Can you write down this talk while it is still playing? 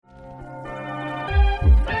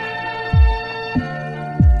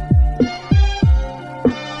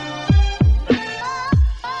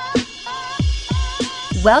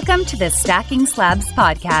Welcome to the Stacking Slabs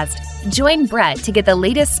podcast. Join Brett to get the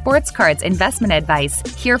latest sports cards investment advice,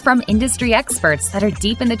 hear from industry experts that are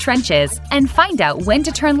deep in the trenches, and find out when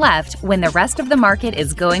to turn left when the rest of the market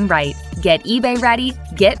is going right. Get eBay ready,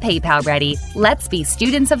 get PayPal ready. Let's be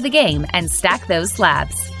students of the game and stack those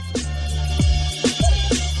slabs.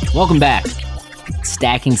 Welcome back.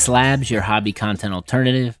 Stacking Slabs, your hobby content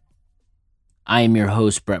alternative. I am your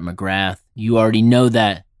host, Brett McGrath. You already know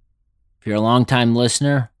that. If you're a longtime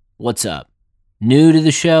listener, what's up? New to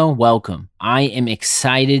the show, welcome. I am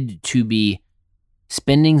excited to be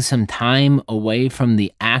spending some time away from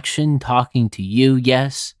the action, talking to you.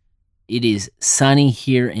 Yes, it is sunny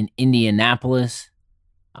here in Indianapolis.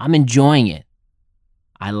 I'm enjoying it.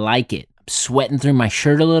 I like it. I'm sweating through my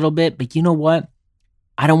shirt a little bit, but you know what?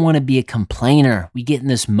 I don't want to be a complainer. We get in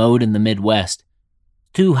this mode in the Midwest.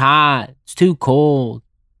 It's too hot. It's too cold.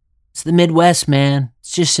 It's the Midwest, man.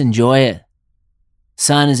 Let's just enjoy it.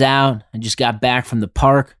 Sun is out. I just got back from the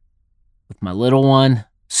park with my little one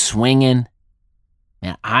swinging.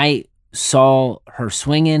 Man, I saw her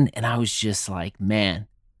swinging and I was just like, man,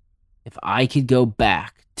 if I could go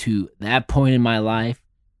back to that point in my life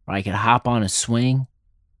where I could hop on a swing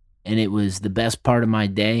and it was the best part of my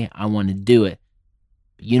day, I want to do it.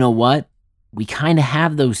 But you know what? We kind of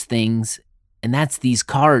have those things, and that's these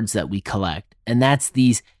cards that we collect, and that's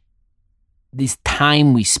these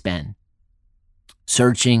time we spend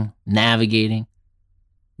searching, navigating.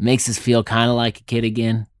 Makes us feel kind of like a kid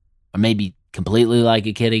again, or maybe completely like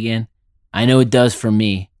a kid again. I know it does for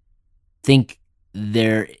me. Think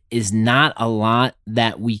there is not a lot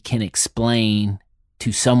that we can explain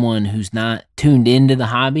to someone who's not tuned into the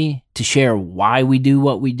hobby to share why we do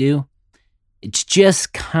what we do. It's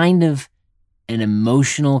just kind of an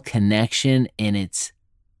emotional connection, and it's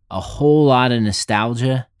a whole lot of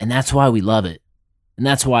nostalgia, and that's why we love it. And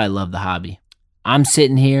that's why I love the hobby. I'm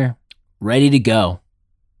sitting here ready to go.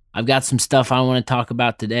 I've got some stuff I want to talk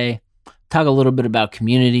about today. Talk a little bit about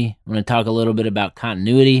community. I want to talk a little bit about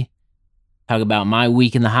continuity. Talk about my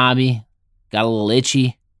week in the hobby. Got a little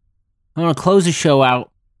itchy. I want to close the show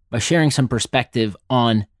out by sharing some perspective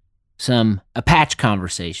on a patch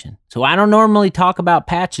conversation. So I don't normally talk about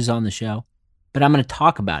patches on the show, but I'm going to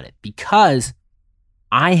talk about it because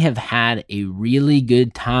I have had a really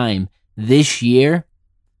good time this year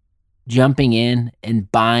jumping in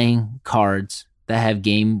and buying cards that have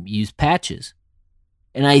game use patches.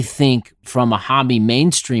 And I think from a hobby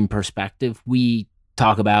mainstream perspective, we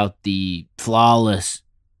talk about the flawless,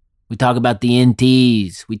 we talk about the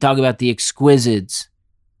NTs, we talk about the exquisites,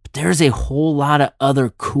 but there's a whole lot of other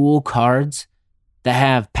cool cards that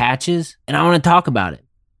have patches, and I want to talk about it.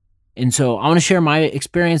 And so I want to share my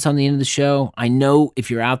experience on the end of the show. I know if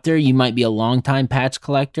you're out there, you might be a longtime patch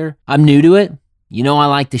collector. I'm new to it. You know I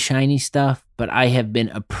like the shiny stuff, but I have been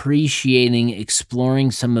appreciating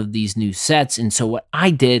exploring some of these new sets. And so what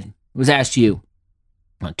I did was ask you.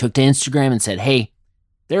 I took to Instagram and said, hey,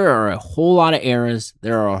 there are a whole lot of eras.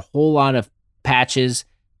 There are a whole lot of patches,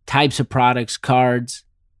 types of products, cards.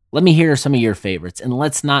 Let me hear some of your favorites. And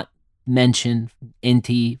let's not mention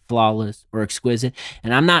NT, flawless, or exquisite.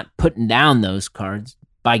 And I'm not putting down those cards.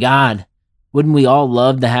 By God, wouldn't we all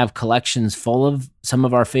love to have collections full of some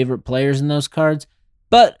of our favorite players in those cards?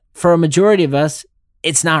 But for a majority of us,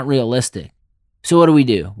 it's not realistic. So what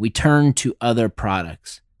do? We turn to other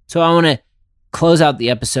products. So I want to close out the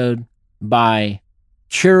episode by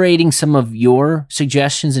curating some of your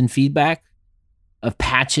suggestions and feedback of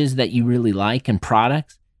patches that you really like and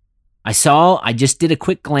products. I just did a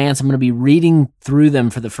quick glance. I'm going to be reading through them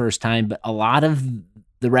for the first time, but a lot of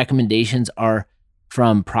the recommendations are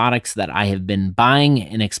from products that I have been buying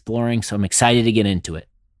and exploring, so I'm excited to get into it.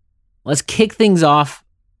 Let's kick things off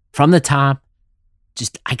from the top.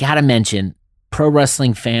 I got to mention, pro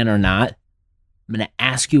wrestling fan or not, I'm going to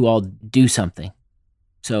ask you all to do something.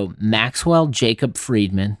 So Maxwell Jacob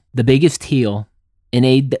Friedman, the biggest heel in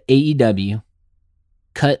AEW,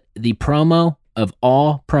 cut the promo of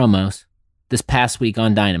all promos this past week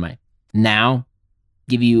on Dynamite. Now,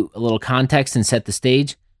 give you a little context and set the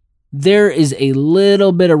stage. There is a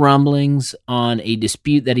little bit of rumblings on a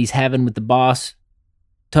dispute that he's having with the boss,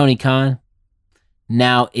 Tony Khan.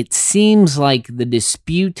 Now, it seems like the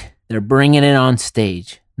dispute, they're bringing it on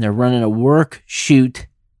stage. They're running a work shoot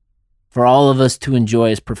for all of us to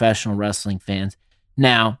enjoy as professional wrestling fans.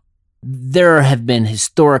 Now, there have been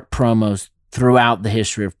historic promos throughout the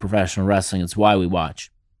history of professional wrestling. It's why we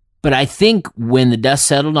watch. But I think when the dust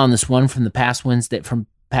settled on this one from past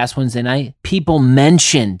Wednesday night, people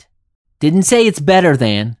mentioned, didn't say it's better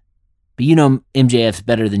than, but you know MJF's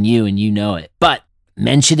better than you and you know it. But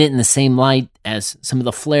mention it in the same light as some of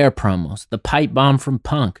the Flair promos, the pipe bomb from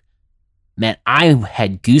Punk. Man, I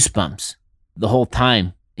had goosebumps the whole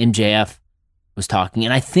time MJF was talking.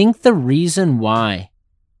 And I think the reason why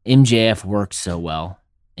MJF works so well,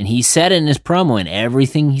 and he said it in his promo, and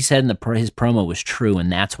everything he said in his promo was true,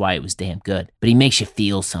 and that's why it was damn good. But he makes you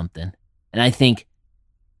feel something. And I think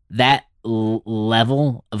that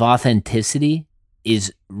level of authenticity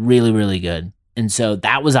is really, really good. And so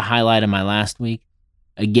that was a highlight of my last week.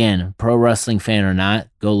 Again, pro wrestling fan or not,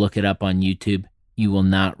 go look it up on YouTube. You will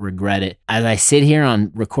not regret it. As I sit here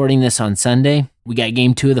on recording this on Sunday, we got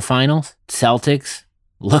game 2 of the finals. Celtics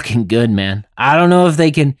looking good, man. I don't know if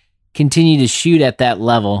they can continue to shoot at that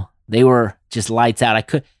level. They were just lights out.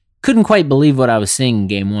 I couldn't quite believe what I was seeing in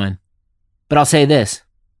game 1. But I'll say this,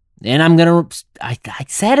 and I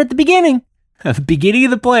said at the beginning of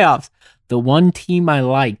the playoffs, the one team I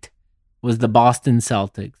liked was the Boston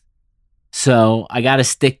Celtics. So I got to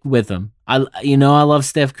stick with them. I love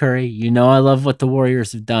Steph Curry. I love what the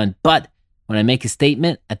Warriors have done. But when I make a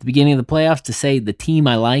statement at the beginning of the playoffs to say the team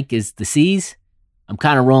I like is the C's, I'm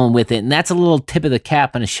kind of rolling with it. And that's a little tip of the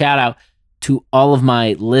cap and a shout out to all of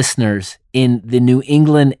my listeners in the New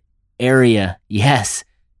England area. Yes,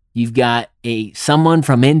 you've got someone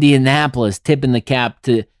from Indianapolis tipping the cap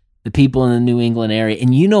to the people in the New England area.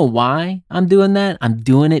 And you know why I'm doing that? I'm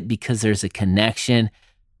doing it because there's a connection.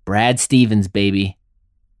 Brad Stevens, baby.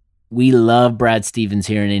 We love Brad Stevens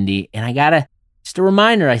here in Indy. And just a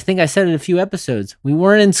reminder, I think I said it a few episodes. We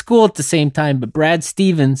weren't in school at the same time, but Brad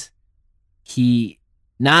Stevens, he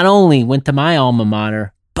not only went to my alma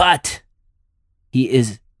mater, but he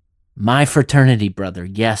is my fraternity brother.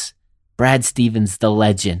 Yes, Brad Stevens, the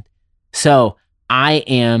legend. So I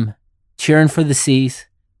am cheering for the C's.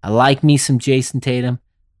 I like me some Jason Tatum,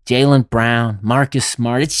 Jaylen Brown, Marcus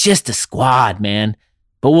Smart. It's just a squad, man.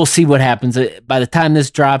 But we'll see what happens. By the time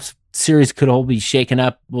this drops, series could all be shaken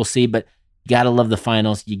up. We'll see, but you got to love the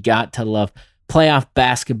finals. You got to love playoff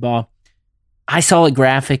basketball. I saw a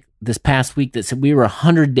graphic this past week that said we were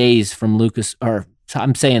 100 days from Lucas Oil.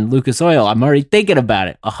 I'm already thinking about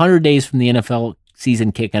it. 100 days from the NFL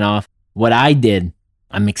season kicking off. What I did,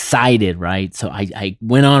 I'm excited, right? So I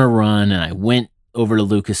went on a run and I went over to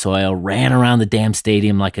Lucas Oil, ran around the damn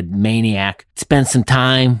stadium like a maniac, spent some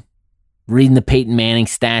time reading the Peyton Manning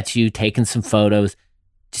statue, taking some photos,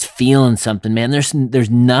 just feeling something, man. There's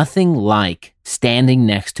nothing like standing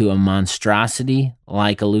next to a monstrosity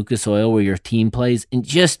like a Lucas Oil where your team plays and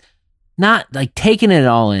just not like taking it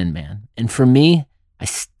all in, man. And for me, I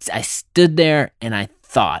stood there and I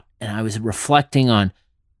thought, and I was reflecting on,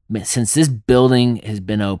 man, since this building has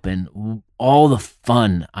been open, all the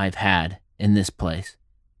fun I've had in this place.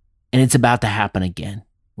 And it's about to happen again.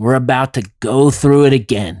 We're about to go through it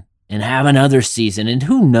again and have another season, and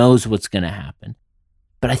who knows what's going to happen.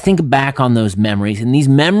 But I think back on those memories, and these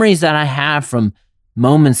memories that I have from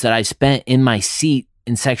moments that I spent in my seat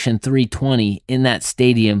in Section 320 in that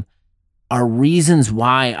stadium are reasons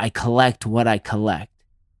why I collect what I collect.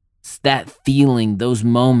 It's that feeling, those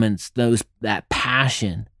moments, that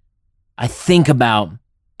passion. I think about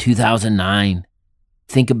 2009,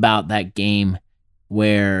 think about that game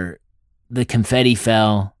where the confetti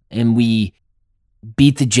fell and we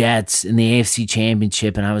beat the Jets in the AFC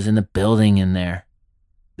Championship, and I was in the building in there.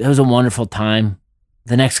 It was a wonderful time.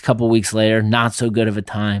 The next couple weeks later, not so good of a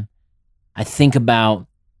time. I think about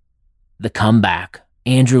the comeback.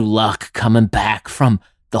 Andrew Luck coming back from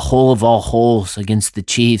the hole of all holes against the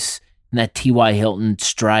Chiefs and that T.Y. Hilton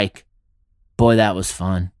strike. Boy, that was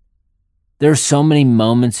fun. There are so many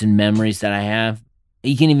moments and memories that I have.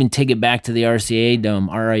 You can even take it back to the RCA Dome,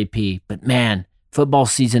 RIP. But man, football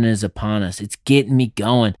season is upon us. It's getting me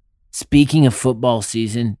going. Speaking of football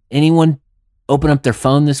season, anyone open up their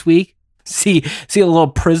phone this week? See a little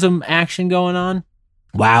Prism action going on?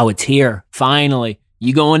 Wow, it's here. Finally.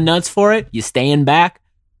 You going nuts for it? You staying back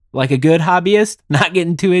like a good hobbyist? Not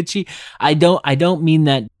getting too itchy? I don't mean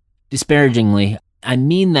that disparagingly. I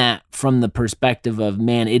mean that from the perspective of,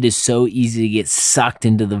 man, it is so easy to get sucked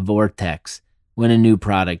into the vortex when a new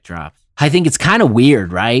product drops. I think it's kind of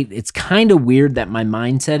weird, right? It's kind of weird that my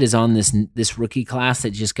mindset is on this rookie class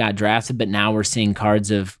that just got drafted, but now we're seeing cards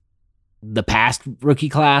of the past rookie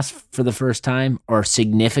class for the first time, or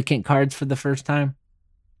significant cards for the first time.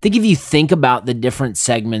 I think if you think about the different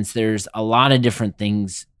segments, there's a lot of different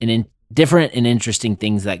things and different and interesting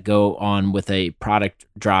things that go on with a product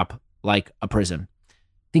drop like a Prism.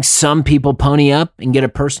 I think some people pony up and get a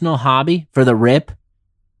personal hobby for the rip.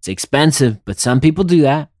 It's expensive, but some people do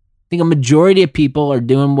that. I think a majority of people are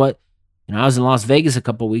doing what, I was in Las Vegas a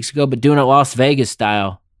couple of weeks ago, but doing it Las Vegas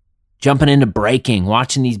style, jumping into breaking,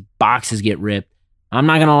 watching these boxes get ripped. I'm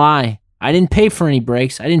not going to lie. I didn't pay for any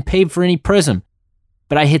breaks. I didn't pay for any Prism.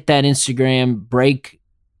 But I hit that Instagram break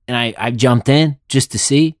and I jumped in just to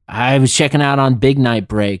see. I was checking out on Big Night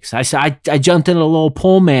breaks. I jumped in a little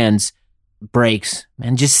Pullman's breaks.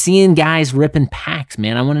 Man, just seeing guys ripping packs,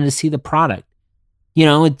 man. I wanted to see the product. You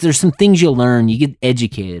know, there's some things you learn. You get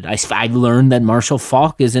educated. I learned that Marshall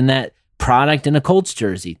Faulk is in that product in a Colts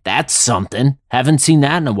jersey. That's something. Haven't seen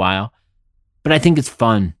that in a while. But I think it's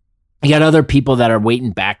fun. You got other people that are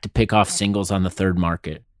waiting back to pick off singles on the third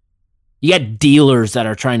market. You got dealers that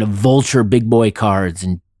are trying to vulture big boy cards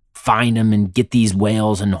and find them and get these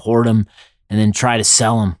whales and hoard them and then try to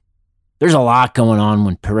sell them. There's a lot going on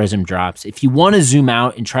when Prism drops. If you want to zoom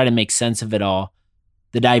out and try to make sense of it all,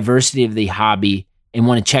 the diversity of the hobby, and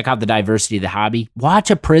want to check out the diversity of the hobby,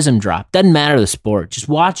 watch a Prism drop. Doesn't matter the sport. Just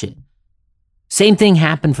watch it. Same thing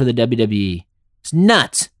happened for the WWE. It's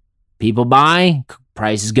nuts. People buy,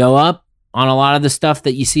 prices go up on a lot of the stuff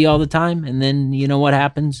that you see all the time, and then you know what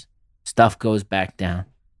happens? Stuff goes back down. I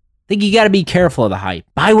think you got to be careful of the hype.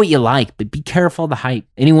 Buy what you like, but be careful of the hype.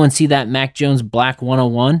 Anyone see that Mac Jones Black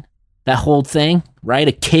 101? That whole thing, right?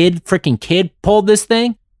 A freaking kid pulled this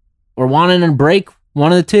thing or wanted to break,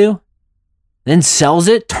 one of the two, then sells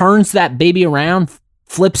it, turns that baby around,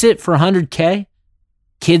 flips it for $100K.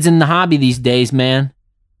 Kids in the hobby these days, man.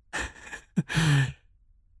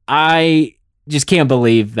 I just can't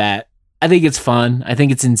believe that. I think it's fun. I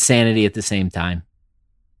think it's insanity at the same time.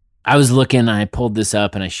 I was looking, I pulled this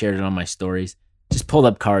up and I shared it on my stories. Just pulled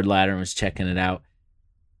up Card Ladder and was checking it out.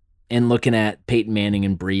 And looking at Peyton Manning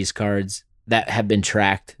and Breeze cards that have been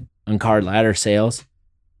tracked on Card Ladder sales.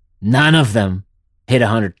 None of them hit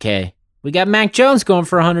 $100K. We got Mac Jones going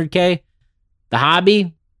for $100K. The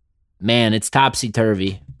hobby, man, it's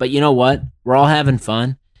topsy-turvy. But you know what? We're all having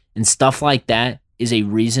fun. And stuff like that is a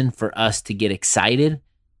reason for us to get excited.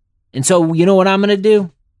 And so, you know what I'm going to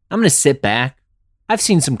do? I'm going to sit back. I've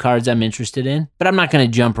seen some cards I'm interested in, but I'm not going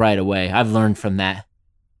to jump right away. I've learned from that.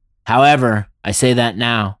 However, I say that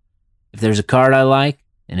now. If there's a card I like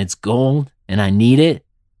and it's gold and I need it,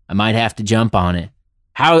 I might have to jump on it.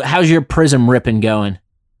 How's your Prism ripping going?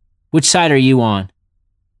 Which side are you on?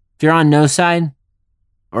 If you're on no side,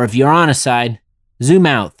 or if you're on a side, zoom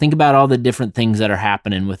out. Think about all the different things that are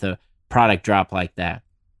happening with a product drop like that.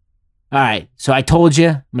 All right, so I told you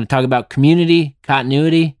I'm going to talk about community,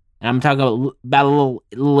 continuity, and I'm talking about a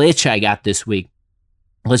little itch I got this week.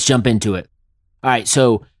 Let's jump into it. All right,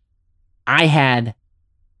 so I had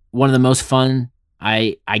one of the most fun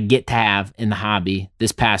I get to have in the hobby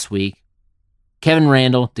this past week. Kevin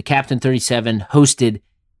Randall, the Captain 37, hosted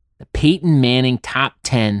the Peyton Manning Top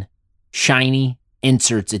 10 Shiny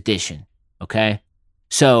Inserts Edition. Okay?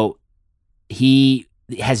 So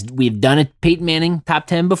we've done a Peyton Manning Top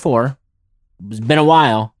 10 before. It's been a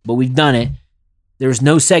while, but we've done it. There was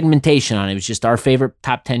no segmentation on it. It was just our favorite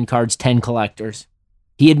top 10 cards, 10 collectors.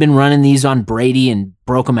 He had been running these on Brady and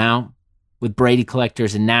broke them out with Brady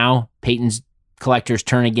collectors, and now Peyton's collectors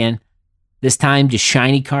turn again. This time, just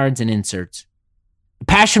shiny cards and inserts. The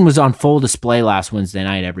passion was on full display last Wednesday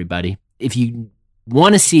night, everybody. If you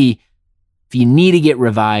want to see, if you need to get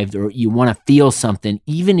revived or you want to feel something,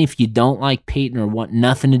 even if you don't like Peyton or want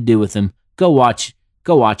nothing to do with him, go watch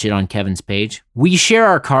it on Kevin's page. We share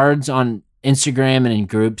our cards on Instagram and in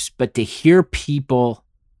groups, but to hear people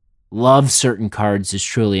love certain cards is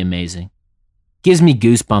truly amazing. Gives me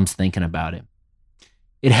goosebumps thinking about it.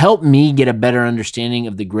 It helped me get a better understanding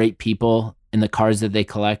of the great people and the cards that they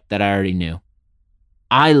collect that I already knew.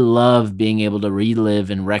 I love being able to relive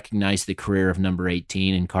and recognize the career of number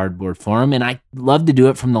 18 in cardboard form, and I love to do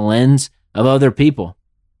it from the lens of other people.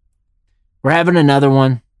 We're having another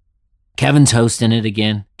one. Kevin's hosting it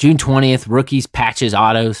again. June 20th, rookies, patches,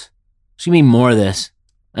 autos. There's going to be more of this.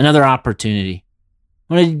 Another opportunity.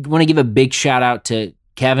 I want to give a big shout out to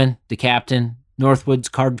Kevin, the captain,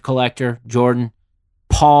 Northwoods card collector, Jordan,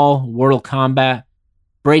 Paul, Wordle Combat,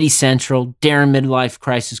 Brady Central, Darren Midlife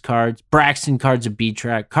Crisis cards, Braxton cards of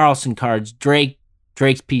B-Track, Carlson cards, Drake's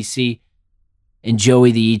PC, and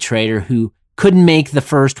Joey the E-Trader, who couldn't make the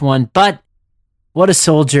first one, but what a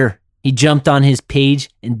soldier. He jumped on his page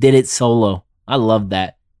and did it solo. I love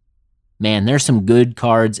that. Man, there's some good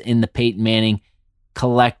cards in the Peyton Manning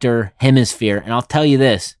collector hemisphere, and I'll tell you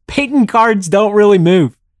this, Peyton cards don't really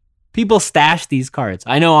move. People stash these cards.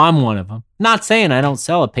 I know I'm one of them. Not saying I don't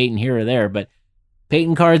sell a Peyton here or there, but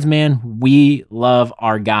Peyton cards, man, we love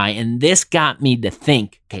our guy. And this got me to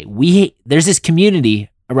think, okay, there's this community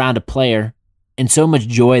around a player and so much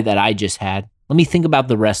joy that I just had. Let me think about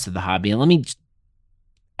the rest of the hobby and let me just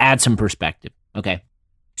add some perspective. Okay.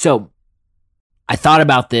 So I thought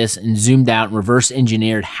about this and zoomed out and reverse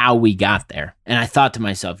engineered how we got there. And I thought to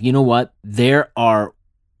myself, you know what? There are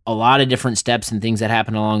a lot of different steps and things that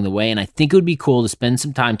happen along the way. And I think it would be cool to spend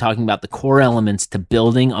some time talking about the core elements to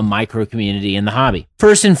building a micro community in the hobby.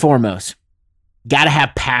 First and foremost, got to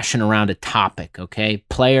have passion around a topic, okay?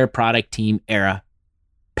 Player, product, team, era.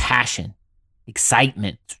 Passion,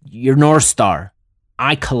 excitement, your North Star.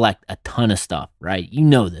 I collect a ton of stuff, right? You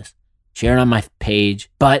know this. Share it on my page.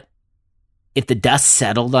 But if the dust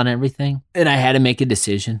settled on everything and I had to make a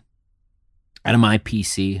decision out of my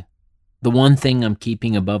PC, the one thing I'm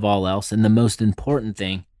keeping above all else and the most important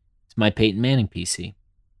thing is my Peyton Manning PC.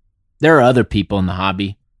 There are other people in the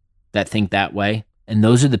hobby that think that way, and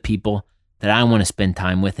those are the people that I want to spend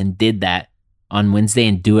time with, and did that on Wednesday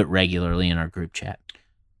and do it regularly in our group chat.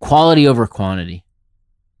 Quality over quantity.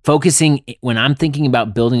 Focusing, when I'm thinking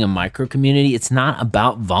about building a micro community, it's not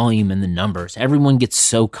about volume and the numbers. Everyone gets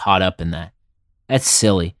so caught up in that. That's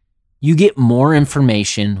silly. You get more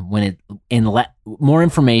information more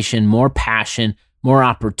information, more passion, more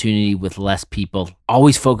opportunity with less people.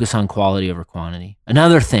 Always focus on quality over quantity.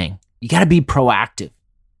 Another thing, you got to be proactive.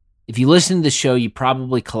 If you listen to the show, you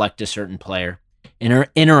probably collect a certain player and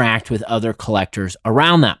interact with other collectors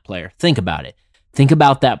around that player. Think about it. Think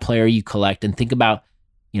about that player you collect, and think about,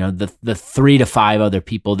 the 3 to 5 other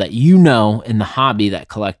people that you know in the hobby that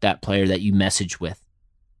collect that player that you message with.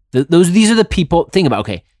 These are the people. Think about,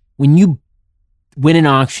 okay, when you win an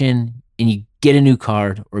auction and you get a new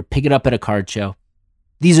card or pick it up at a card show,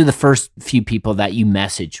 these are the first few people that you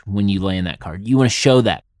message when you land that card. You want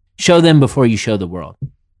to show them before you show the world.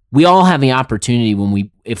 We all have the opportunity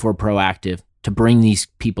if we're proactive, to bring these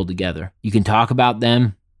people together. You can talk about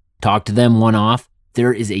them, talk to them one-off.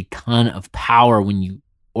 There is a ton of power when you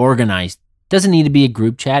organize. It doesn't need to be a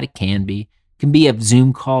group chat. It can be. It can be a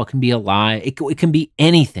Zoom call. It can be a live. It can be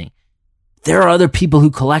anything. There are other people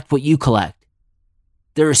who collect what you collect.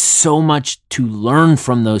 There is so much to learn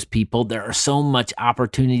from those people. There are so much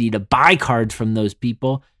opportunity to buy cards from those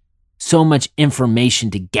people. So much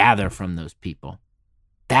information to gather from those people.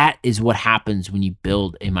 That is what happens when you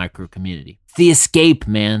build a micro community. The escape,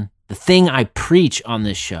 man. The thing I preach on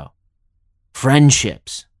this show.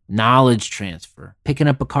 Friendships, knowledge transfer, picking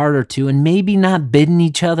up a card or two, and maybe not bidding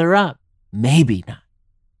each other up. Maybe not.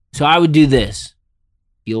 So I would do this.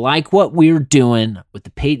 If you like what we're doing with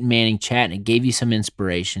the Peyton Manning chat and it gave you some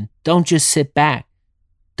inspiration, don't just sit back.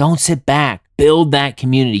 Don't sit back. Build that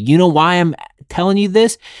community. You know why I'm telling you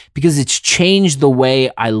this? Because it's changed the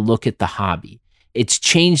way I look at the hobby. It's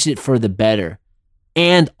changed it for the better.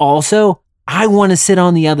 And also, I want to sit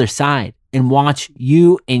on the other side and watch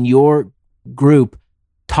you and your group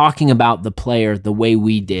talking about the player the way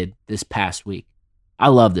we did this past week. I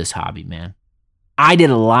love this hobby, man. I did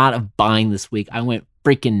a lot of buying this week. I went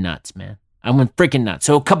freaking nuts, man.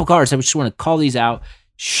 So a couple cards. I just want to call these out,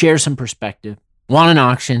 share some perspective. Won an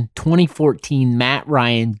auction, 2014 Matt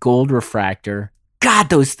Ryan Gold Refractor. God,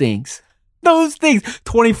 those things.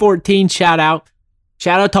 2014, shout out.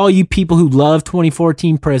 Shout out to all you people who love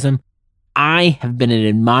 2014 Prism. I have been an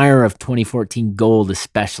admirer of 2014 Gold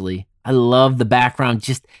especially. I love the background.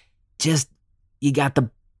 Just you got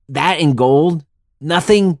that in gold.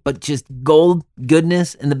 Nothing but just gold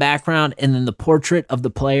goodness in the background, and then the portrait of the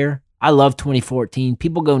player. I love 2014.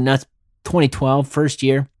 People go nuts. 2012, first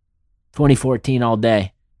year. 2014 all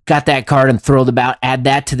day. Got that card I'm thrilled about. Add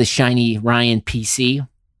that to the shiny Ryan PC.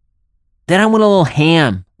 Then I went a little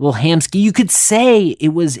hamski. You could say it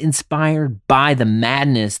was inspired by the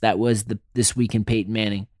madness that was this week in Peyton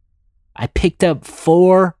Manning. I picked up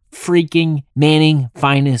 4 freaking Manning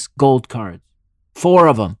Finest gold cards. 4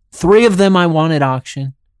 of them. 3 of them I won at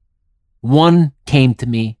auction. 1 came to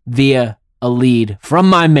me via a lead from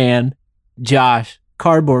my man, Josh,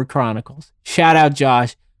 Cardboard Chronicles. Shout out,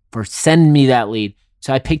 Josh, for sending me that lead.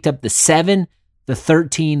 So I picked up the 7, the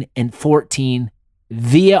 13, and 14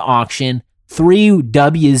 via auction. 3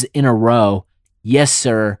 W's in a row. Yes,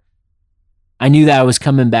 sir. I knew that I was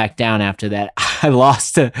coming back down after that. I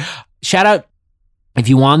lost to... Shout out, if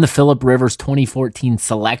you won the Phillip Rivers 2014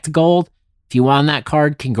 Select Gold, if you won that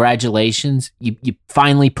card, congratulations. You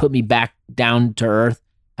finally put me back down to earth.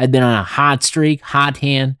 I'd been on a hot streak, hot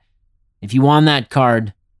hand. If you won that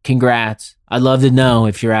card, congrats. I'd love to know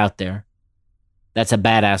if you're out there. That's a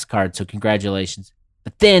badass card, so congratulations.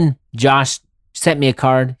 But then Josh sent me a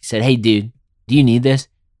card. He said, hey, dude, do you need this?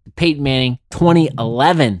 Peyton Manning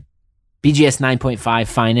 2011 BGS 9.5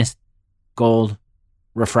 Finest Gold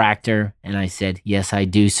Refractor. And I said, yes, I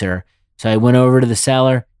do, sir. So I went over to the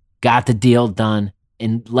seller, got the deal done,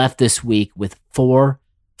 and left this week with 4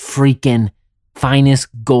 freaking Finest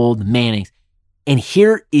Gold Mannings. And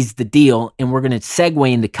here is the deal, and we're going to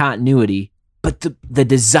segue into continuity, but the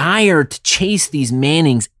desire to chase these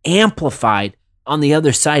Mannings amplified on the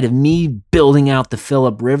other side of me building out the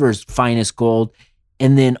Phillip Rivers finest gold,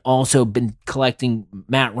 and then also been collecting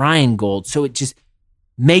Matt Ryan gold. So it just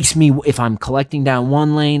makes me, if I'm collecting down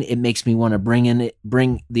one lane, it makes me want to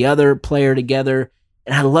bring the other player together.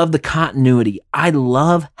 And I love the continuity. I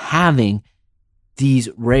love having these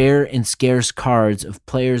rare and scarce cards of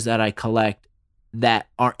players that I collect that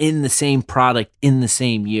are in the same product in the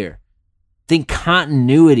same year. I think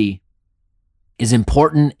continuity is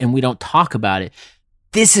important, and we don't talk about it.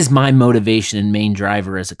 This is my motivation and main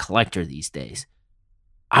driver as a collector these days.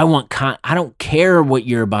 I don't care what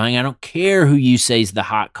you're buying. I don't care who you say is the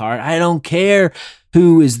hot card. I don't care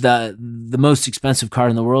who is the most expensive card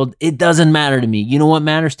in the world. It doesn't matter to me. You know what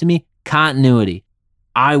matters to me? Continuity.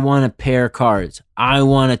 I want to pair cards. I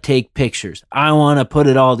want to take pictures. I want to put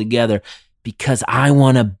it all together because I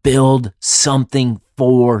want to build something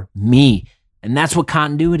for me. And that's what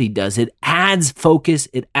continuity does. It adds focus.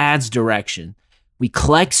 It adds direction. We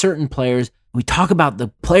collect certain players. We talk about the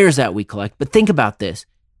players that we collect, but think about this.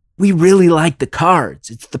 We really like the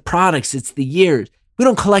cards. It's the products. It's the years. We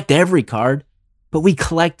don't collect every card, but we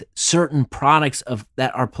collect certain products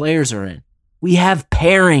that our players are in. We have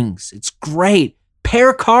pairings. It's great.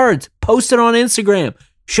 Pair cards. Post it on Instagram.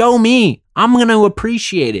 Show me. I'm going to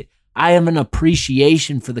appreciate it. I have an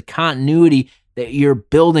appreciation for the continuity that you're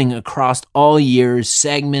building across all years,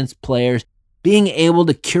 segments, players, being able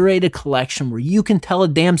to curate a collection where you can tell a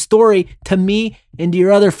damn story to me and to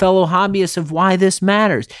your other fellow hobbyists of why this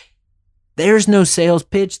matters. There's no sales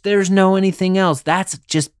pitch. There's no anything else. That's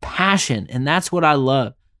just passion, and that's what I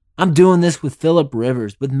love. I'm doing this with Phillip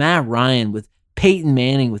Rivers, with Matt Ryan, with Peyton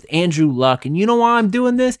Manning, with Andrew Luck. And you know why I'm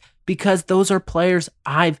doing this? Because those are players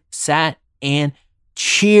I've sat and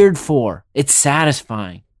cheered for. It's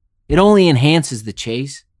satisfying. It only enhances the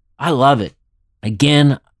chase. I love it.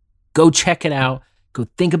 Again, go check it out. Go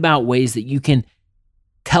think about ways that you can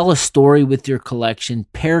tell a story with your collection,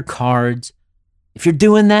 pair cards. If you're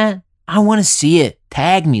doing that, I want to see it.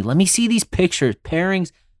 Tag me. Let me see these pictures,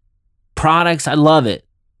 pairings, products. I love it.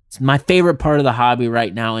 It's my favorite part of the hobby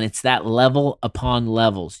right now, and it's that level upon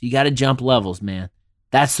levels. You got to jump levels, man.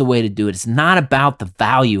 That's the way to do it. It's not about the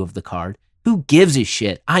value of the card. Who gives a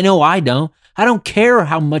shit? I know I don't. I don't care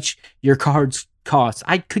how much your cards cost.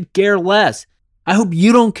 I could care less. I hope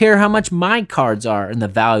you don't care how much my cards are and the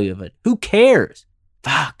value of it. Who cares?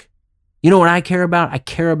 Fuck. You know what I care about? I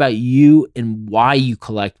care about you and why you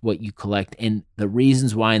collect what you collect and the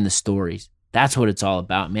reasons why and the stories. That's what it's all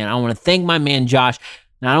about, man. I want to thank my man Josh,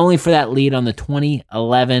 not only for that lead on the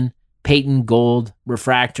 2011 Peyton Gold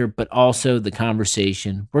Refractor, but also the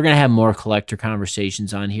conversation. We're going to have more collector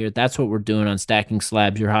conversations on here. That's what we're doing on Stacking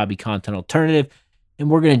Slabs, your hobby content alternative. And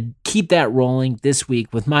we're going to keep that rolling this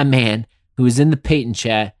week with my man who is in the Peyton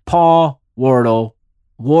chat, Paul Wardle,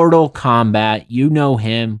 Wardle Combat. You know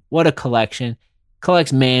him. What a collection.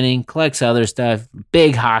 Collects Manning, collects other stuff.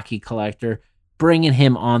 Big hockey collector. Bringing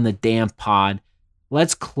him on the damn pod.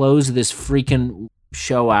 Let's close this freaking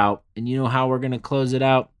show out. And you know how we're going to close it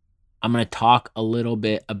out? I'm going to talk a little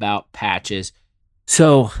bit about patches.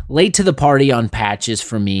 So, late to the party on patches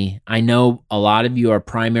for me. I know a lot of you are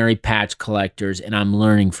primary patch collectors, and I'm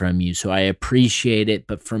learning from you, so I appreciate it.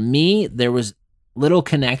 But for me, there was little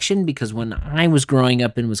connection because when I was growing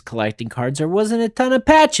up and was collecting cards, there wasn't a ton of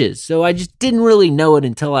patches. So I just didn't really know it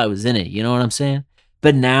until I was in it. You know what I'm saying?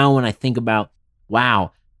 But now when I think about,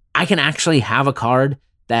 wow, I can actually have a card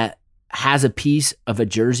that has a piece of a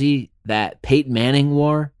jersey that Peyton Manning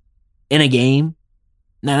wore in a game.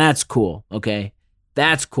 Now that's cool, okay?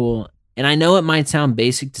 That's cool. And I know it might sound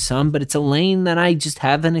basic to some, but it's a lane that I just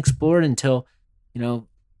haven't explored until,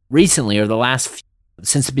 recently or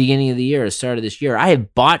since the beginning of the year, the start of this year. I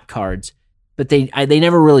have bought cards, but they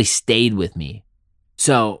never really stayed with me.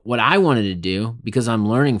 So what I wanted to do, because I'm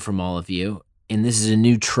learning from all of you, and this is a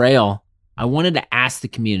new trail, I wanted to ask the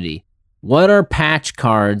community, what are patch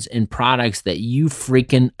cards and products that you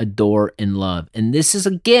freaking adore and love? And this is,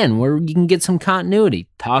 again, where you can get some continuity.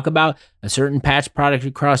 Talk about a certain patch product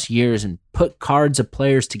across years and put cards of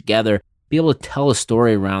players together. Be able to tell a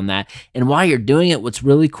story around that. And while you're doing it, what's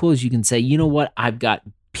really cool is you can say, you know what? I've got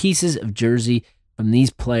pieces of jersey from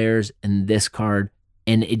these players and this card,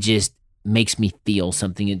 and it just makes me feel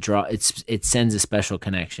something. It sends a special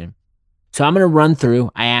connection. So I'm going to run through.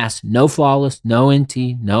 I asked no flawless, no NT,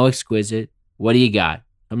 no exquisite. What do you got?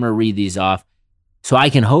 I'm going to read these off so I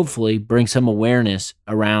can hopefully bring some awareness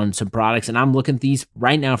around some products. And I'm looking at these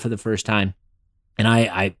right now for the first time. And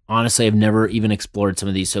I honestly have never even explored some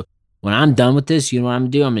of these. So when I'm done with this, you know what I'm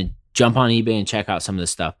going to do? I'm going to jump on eBay and check out some of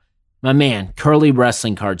this stuff. My man, Curly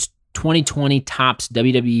Wrestling Cards, 2020 Topps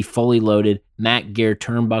WWE Fully Loaded, Matt Gear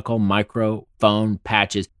Turnbuckle Microphone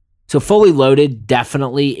Patches. So Fully Loaded,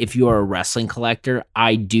 definitely, if you are a wrestling collector,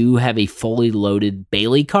 I do have a Fully Loaded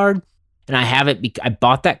Bayley card. And I have it, I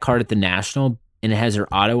bought that card at the National, and it has her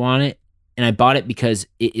auto on it. And I bought it because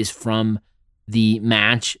it is from the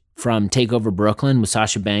match from TakeOver Brooklyn with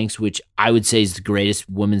Sasha Banks, which I would say is the greatest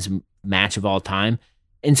women's match of all time.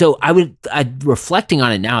 And so reflecting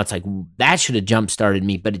on it now, it's like, that should have jump-started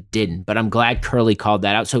me, but it didn't. But I'm glad Curly called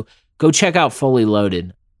that out. So go check out Fully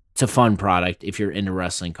Loaded. It's a fun product if you're into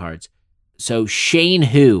wrestling cards. So Shane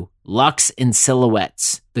Hu, Lux and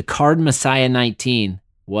Silhouettes, the Card Messiah 19.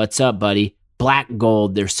 What's up, buddy? Black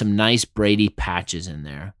gold. There's some nice Brady patches in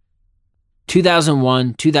there.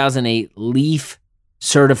 2001, 2008 Leaf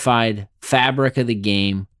certified fabric of the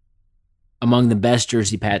game. Among the best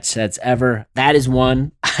jersey patch sets ever. That is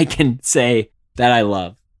one I can say that I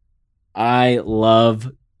love. I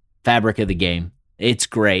love fabric of the game. It's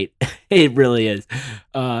great. It really is.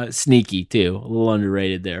 Sneaky, too. A little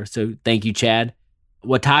underrated there. So thank you, Chad.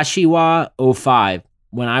 Watashiwa 05.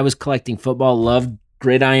 When I was collecting football, loved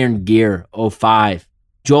Gridiron Gear 05.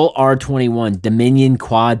 Joel R21. Dominion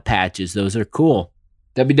quad patches. Those are cool.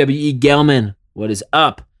 WWE Gelman. What is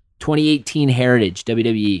up? 2018 Heritage,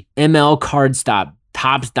 WWE. ML Cardstop,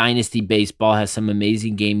 Topps Dynasty Baseball has some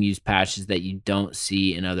amazing game use patches that you don't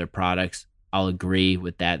see in other products. I'll agree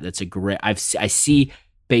with that. That's a great, I see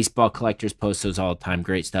baseball collectors post those all the time.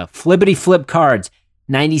 Great stuff. Flippity Flip Cards,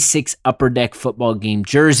 96 Upper Deck football game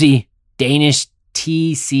jersey. Danish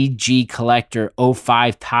TCG Collector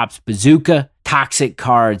 05 Topps Bazooka. Toxic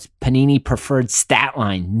Cards, Panini Preferred Stat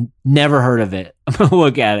Line. Never heard of it. I'm going to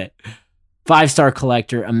look at it. 5-Star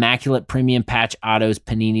Collector, Immaculate Premium Patch Autos,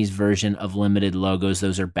 Panini's version of limited logos.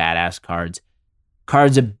 Those are badass cards.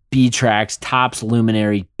 Cards of B-Tracks, Topps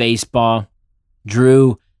Luminary Baseball,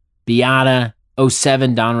 Drew, Beata,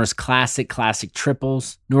 07 Donruss Classic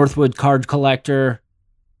Triples, Northwood Card Collector,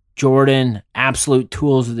 Jordan, Absolute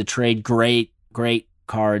Tools of the Trade, great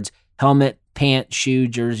cards. Helmet, pant, shoe,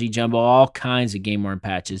 jersey, jumbo, all kinds of game-worn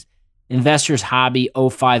patches. Investor's Hobby,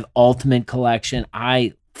 05 Ultimate Collection.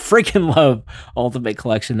 I freaking love Ultimate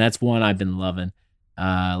Collection. That's one I've been loving.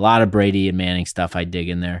 A lot of Brady and Manning stuff I dig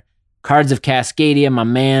in there. Cards of Cascadia, my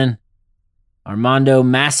man. Armando,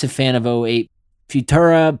 massive fan of 08.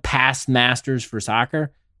 Futura Past Masters for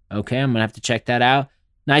soccer. Okay, I'm going to have to check that out.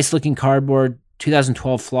 Nice looking cardboard.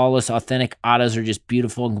 2012 Flawless Authentic Autos are just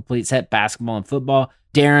beautiful and complete set. Basketball and football.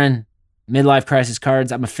 Darren, Midlife Crisis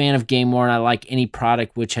Cards. I'm a fan of Game Worn. I like any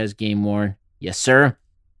product which has Game Worn. Yes, sir.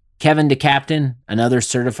 Kevin DeCaptain, another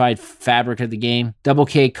certified fabric of the game. Double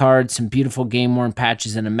K cards, some beautiful game-worn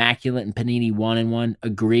patches, and Immaculate and Panini 1-in-1.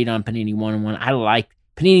 Agreed on Panini 1-in-1. I like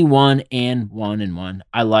Panini 1 and 1-in-1.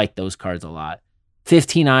 I like those cards a lot.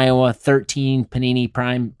 15 Iowa, 13 Panini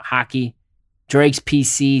Prime Hockey. Drake's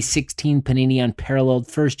PC, 16 Panini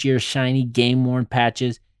Unparalleled first-year shiny game-worn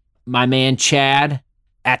patches. My man Chad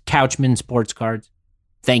at Couchman Sports Cards.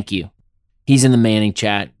 Thank you. He's in the Manning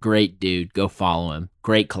chat. Great dude. Go follow him.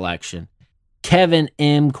 Great collection. Kevin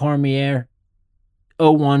M. Cormier.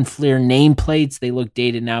 01 Fleer nameplates. They look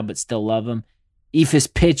dated now, but still love them. Ephus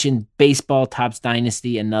Pitch and Baseball Topps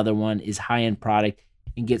Dynasty. Another one is high-end product.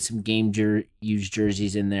 And get some game used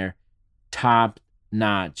jerseys in there. Top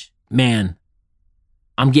notch. Man,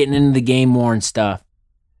 I'm getting into the game-worn stuff.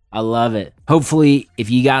 I love it. Hopefully, if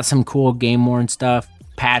you got some cool game-worn stuff,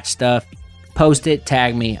 patch stuff, post it,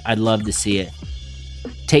 tag me. I'd love to see it.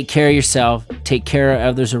 Take care of yourself. Take care of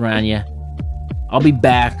others around you. I'll be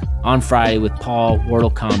back on Friday with Paul,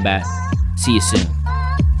 Mortal Kombat. See you soon.